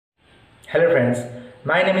Hello friends,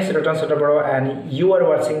 my name is Rotan Sotaboro and you are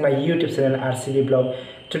watching my YouTube channel RCB blog.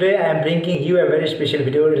 Today I am bringing you a very special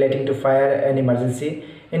video relating to fire and emergency.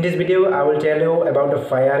 In this video I will tell you about the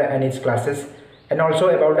fire and its classes and also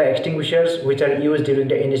about the extinguishers which are used during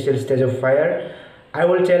the initial stage of fire. I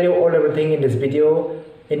will tell you all everything in this video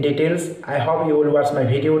in details. I hope you will watch my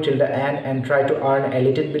video till the end and try to earn a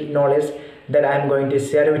little bit knowledge that I am going to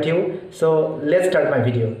share with you. So let's start my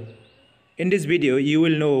video. In this video, you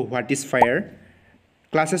will know what is fire,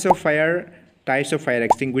 classes of fire, types of fire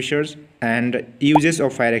extinguishers, and uses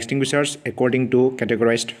of fire extinguishers according to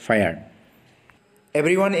categorized fire.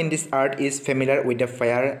 Everyone in this earth is familiar with the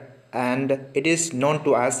fire, and it is known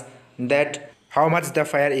to us that how much the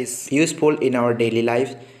fire is useful in our daily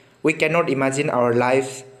life. We cannot imagine our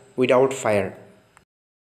lives without fire.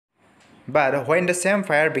 But when the same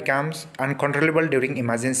fire becomes uncontrollable during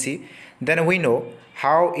emergency, then we know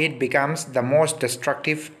how it becomes the most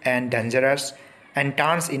destructive and dangerous and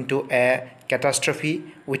turns into a catastrophe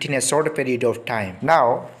within a short period of time.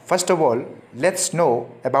 Now, first of all, let's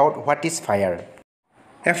know about what is fire.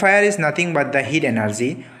 A fire is nothing but the heat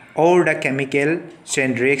energy or the chemical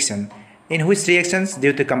chain reaction, in which reactions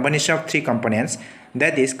due to combination of three components,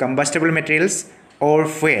 that is combustible materials or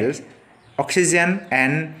fuels, oxygen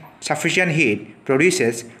and sufficient heat,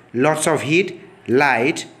 produces lots of heat,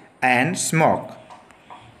 light and smoke.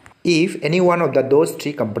 If any one of those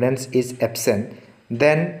three components is absent,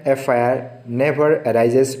 then a fire never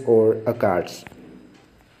arises or occurs.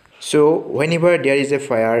 So whenever there is a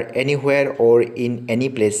fire anywhere or in any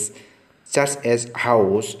place, such as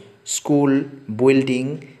house, school,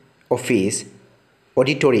 building, office,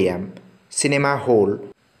 auditorium, cinema hall,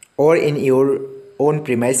 or in your own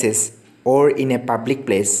premises or in a public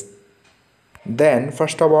place, then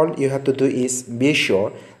first of all you have to do is be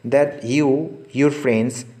sure that you, your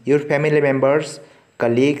friends, your family members,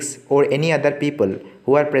 colleagues or any other people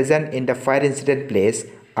who are present in the fire incident place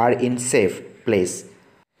are in safe place.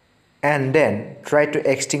 And then try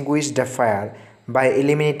to extinguish the fire by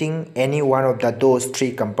eliminating any one of those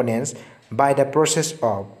three components by the process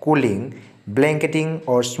of cooling, blanketing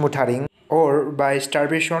or smothering, or by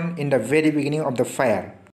starvation in the very beginning of the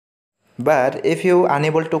fire. But if you are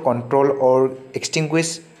unable to control or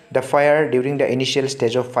extinguish the fire during the initial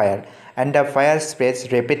stage of fire and the fire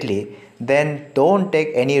spreads rapidly, then don't take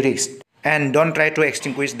any risk and don't try to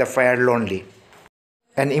extinguish the fire lonely.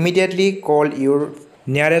 And immediately call your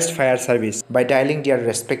nearest fire service by dialing their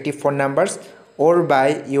respective phone numbers or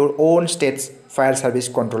by your own state's fire service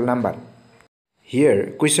control number.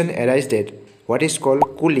 Here, question arises that what is called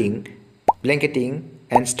cooling, blanketing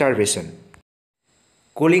and starvation.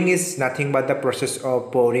 Cooling is nothing but the process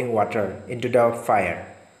of pouring water into the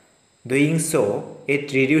fire. Doing so,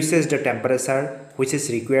 it reduces the temperature which is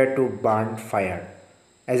required to burn fire.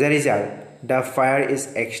 As a result, the fire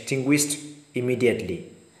is extinguished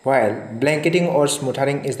immediately. While blanketing or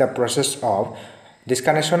smothering is the process of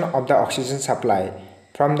disconnection of the oxygen supply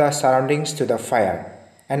from the surroundings to the fire.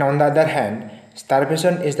 And on the other hand,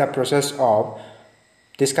 starvation is the process of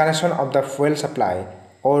disconnection of the fuel supply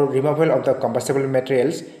or removal of the combustible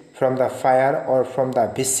materials from the fire or from the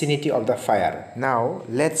vicinity of the fire. Now,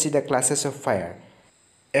 let's see the classes of fire.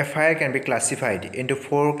 A fire can be classified into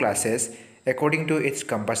four classes according to its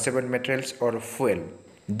combustible materials or fuel.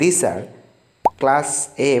 These are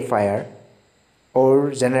Class A fire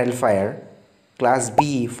or general fire, Class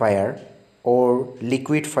B fire or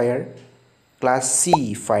liquid fire, Class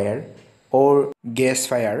C fire or gas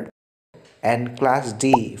fire, and Class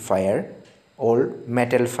D fire or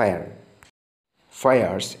metal fire.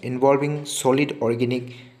 Fires involving solid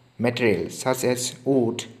organic materials such as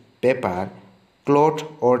wood, paper, cloth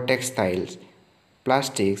or textiles,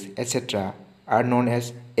 plastics, etc. are known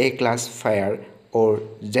as A-class fire or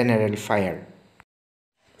general fire.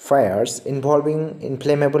 Fires involving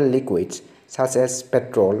inflammable liquids such as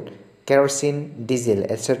petrol, kerosene, diesel,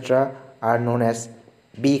 etc. are known as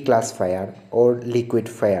B-class fire or liquid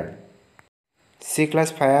fire.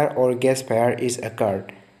 C-class fire or gas fire is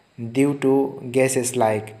occurred due to gases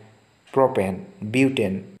like propane,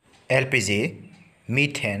 butane, LPG,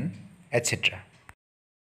 methane, etc.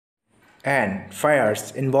 And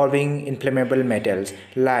fires involving inflammable metals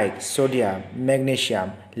like sodium,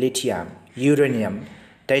 magnesium, lithium, uranium,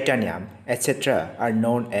 titanium, etc. are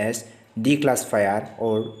known as D-class fire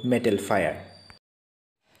or metal fire.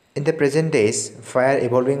 In the present days, fire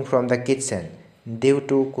evolving from the kitchen due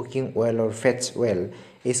to cooking oil or fats oil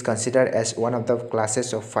is considered as one of the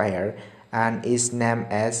classes of fire and is named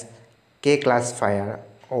as K-class fire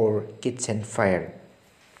or kitchen fire.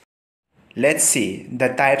 Let's see the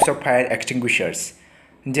types of fire extinguishers.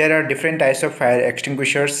 There are different types of fire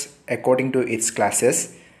extinguishers according to its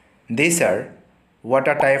classes. These are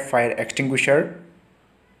water type fire extinguisher,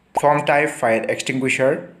 foam type fire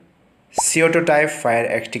extinguisher, CO2 type fire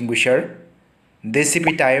extinguisher,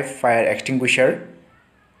 DCP type fire extinguisher,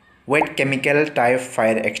 wet chemical type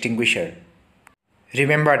fire extinguisher.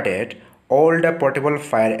 Remember that all the portable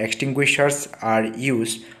fire extinguishers are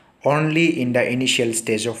used only in the initial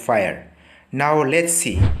stage of fire. Now let's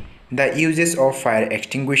see the uses of fire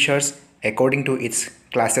extinguishers according to its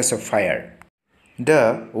classes of fire.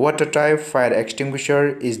 The water type fire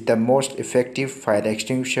extinguisher is the most effective fire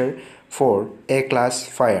extinguisher for A-class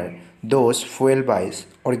fire, those fueled by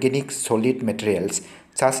organic solid materials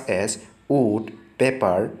such as wood,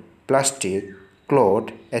 paper, plastic,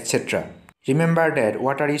 cloth, etc. Remember that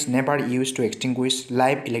water is never used to extinguish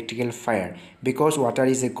live electrical fire because water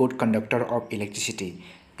is a good conductor of electricity.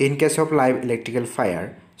 In case of live electrical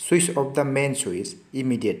fire, switch off the main switch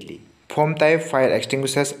immediately. Foam type fire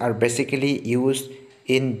extinguishers are basically used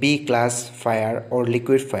in B-class fire or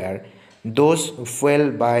liquid fire, those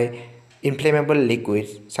fueled by inflammable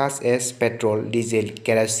liquids such as petrol, diesel,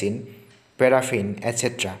 kerosene, paraffin,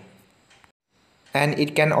 etc. And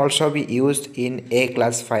it can also be used in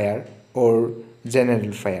A-class fire or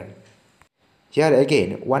general fire. Here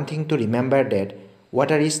again, one thing to remember that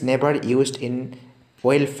water is never used in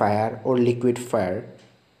oil fire or liquid fire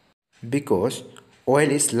because oil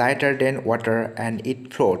is lighter than water and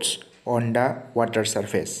it floats on the water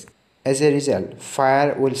surface. As a result,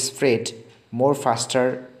 fire will spread more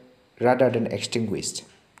faster rather than extinguished.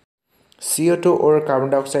 CO2 or carbon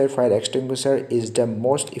dioxide fire extinguisher is the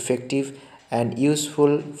most effective and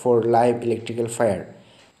useful for live electrical fire.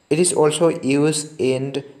 It is also used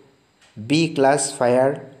in B-class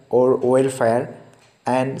fire or oil fire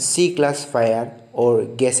and C-class fire or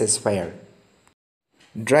gaseous fire.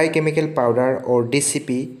 Dry chemical powder or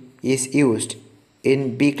DCP is used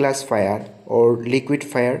in B-class fire or liquid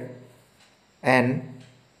fire and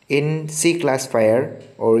in C-class fire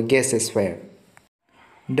or gaseous fire.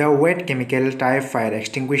 The wet chemical type fire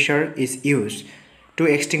extinguisher is used to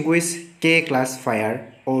extinguish K-class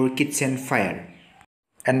fire or kitchen fire.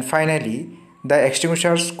 And finally, the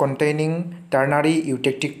extinguishers containing ternary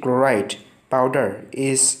eutectic chloride powder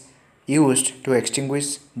is used to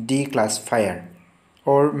extinguish D-class fire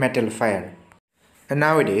or metal fire. And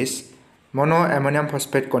nowadays, monoammonium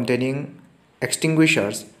phosphate containing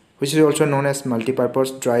extinguishers, which is also known as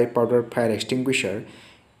multipurpose dry powder fire extinguisher,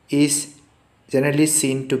 is generally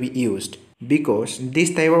seen to be used because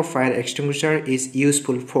this type of fire extinguisher is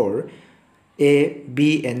useful for A,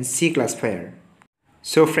 B and C class fire.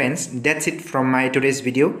 So friends, that's it from my today's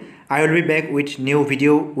video. I will be back with new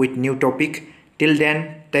video with new topic. Till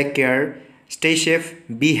then, take care, stay safe,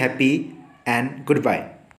 be happy and goodbye.